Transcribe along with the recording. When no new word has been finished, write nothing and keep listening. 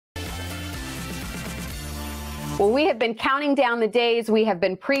Well, we have been counting down the days. We have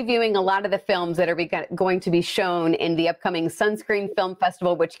been previewing a lot of the films that are going to be shown in the upcoming Sunscreen Film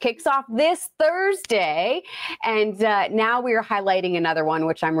Festival, which kicks off this Thursday. And now we are highlighting another one,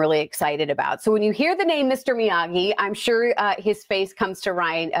 which I'm really excited about. So when you hear the name Mr. Miyagi, I'm sure his face comes to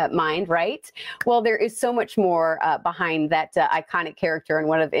mind, right? Well, there is so much more behind that iconic character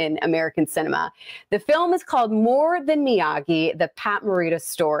in American cinema. The film is called More Than Miyagi, the Pat Morita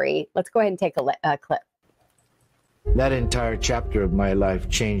story. Let's go ahead and take a clip. That entire chapter of my life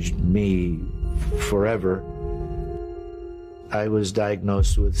changed me forever. I was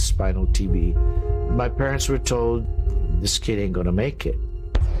diagnosed with spinal TB. My parents were told, this kid ain't gonna make it.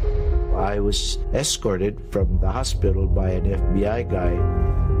 I was escorted from the hospital by an FBI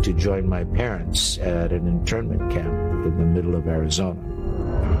guy to join my parents at an internment camp in the middle of Arizona.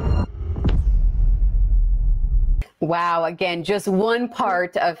 Wow, again, just one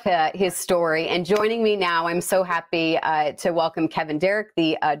part of his story. And joining me now, I'm so happy to welcome Kayvon Derakhshanian,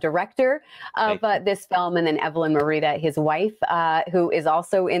 the director of this film, and then Evelyn Morita, his wife, who is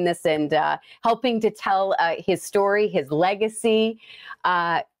also in this and helping to tell his story, his legacy.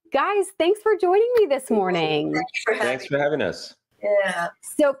 Guys, thanks for joining me this morning. Thanks for having us. Yeah.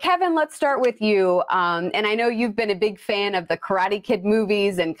 So, Kayvon, let's start with you. And I know you've been a big fan of the Karate Kid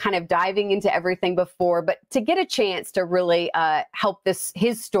movies and kind of diving into everything before, but to get a chance to really help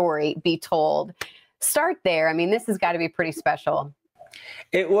his story be told, start there. I mean, this has got to be pretty special.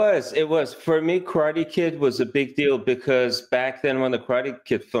 It was. For me, Karate Kid was a big deal because back then when the Karate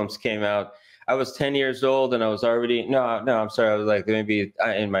Kid films came out, I was 10 years old and I was already, I'm sorry, I was like maybe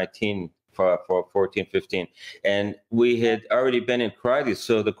in my teen for 14, 15. And we had already been in karate.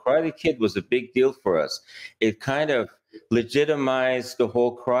 So the Karate Kid was a big deal for us. It kind of legitimized the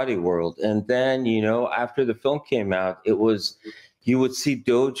whole karate world. And then, after the film came out, it was, you would see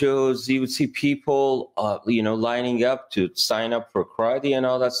dojos, you would see people, lining up to sign up for karate and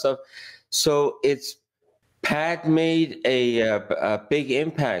all that stuff. So Pat made a big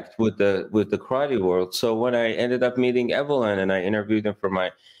impact with the karate world. So when I ended up meeting Evelyn and I interviewed him for my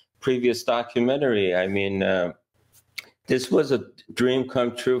previous documentary, I mean, this was a dream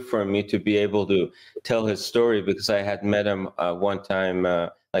come true for me to be able to tell his story because I had met him one time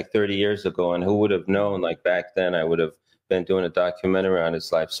like 30 years ago, and who would have known, like back then I would have been doing a documentary on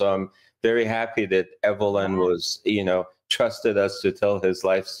his life. So I'm very happy that Evelyn was, trusted us to tell his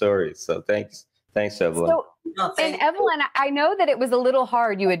life story. So thanks, Evelyn. So, and Evelyn, I know that it was a little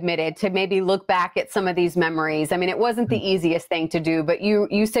hard, you admitted, to maybe look back at some of these memories. I mean, it wasn't the easiest thing to do, but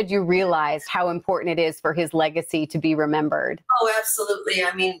you said you realized how important it is for his legacy to be remembered. Oh, absolutely.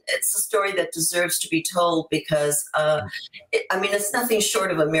 I mean, it's a story that deserves to be told because, it's nothing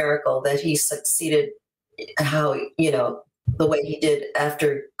short of a miracle that he succeeded how, the way he did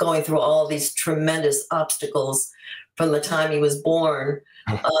after going through all these tremendous obstacles from the time he was born.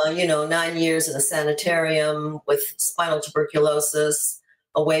 9 years in a sanitarium with spinal tuberculosis,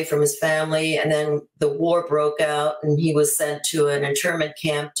 away from his family. And then the war broke out and he was sent to an internment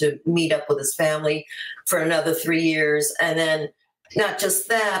camp to meet up with his family for another 3 years. And then not just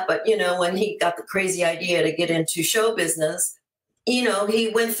that, but, when he got the crazy idea to get into show business,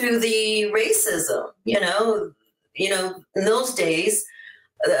 he went through the racism, in those days,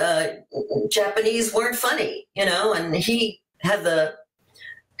 Japanese weren't funny, and he had the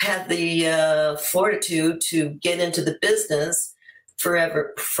fortitude to get into the business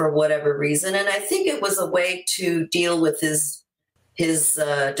for whatever reason. And I think it was a way to deal with his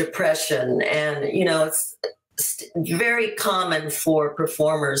depression. And, it's very common for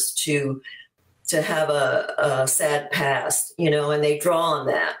performers to have a sad past, and they draw on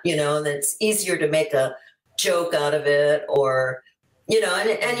that, and it's easier to make a joke out of it or,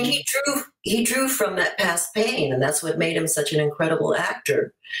 and he drew from that past pain, and that's what made him such an incredible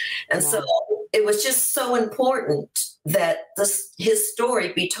actor. And so it was just so important that his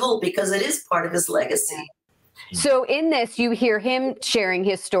story be told because it is part of his legacy. So in this, you hear him sharing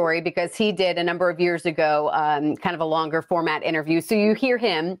his story because he did a number of years ago, kind of a longer format interview. So you hear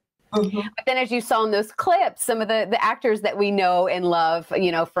him. Mm-hmm. But then as you saw in those clips, some of the actors that we know and love,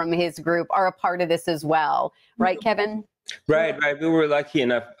 from his group are a part of this as well. Right, Kayvon? Right. We were lucky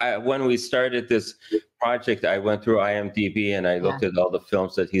enough. When we started this project, I went through IMDb and I looked at all the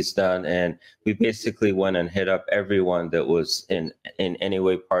films that he's done. And we basically went and hit up everyone that was in any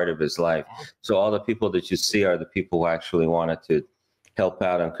way part of his life. So all the people that you see are the people who actually wanted to help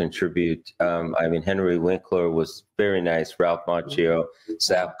out and contribute. Henry Winkler was very nice. Ralph Macchio,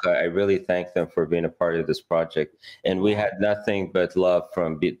 Zabka. I really thank them for being a part of this project. And we had nothing but love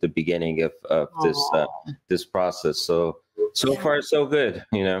from the beginning of this process. So So far, so good,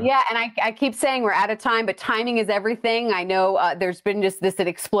 you know. Yeah, and I keep saying we're out of time, but timing is everything. I know there's been just an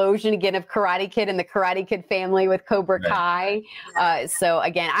explosion again of Karate Kid and the Karate Kid family with Cobra Kai. So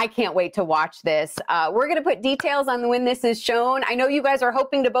again, I can't wait to watch this. We're going to put details on when this is shown. I know you guys are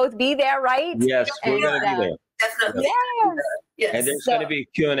hoping to both be there, right? Yes, we're going to be there. Definitely. Yes. And there's going to be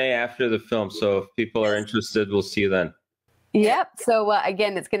Q&A after the film, so if people are interested, we'll see you then. Yep. So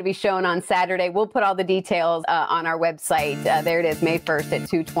again, it's going to be shown on Saturday. We'll put all the details on our website. There it is, May 1st at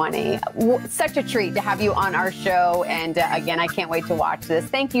 2:20. Such a treat to have you on our show. And again, I can't wait to watch this.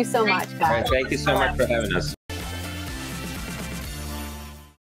 Thank you so much, guys. All right, thank you so much for having us.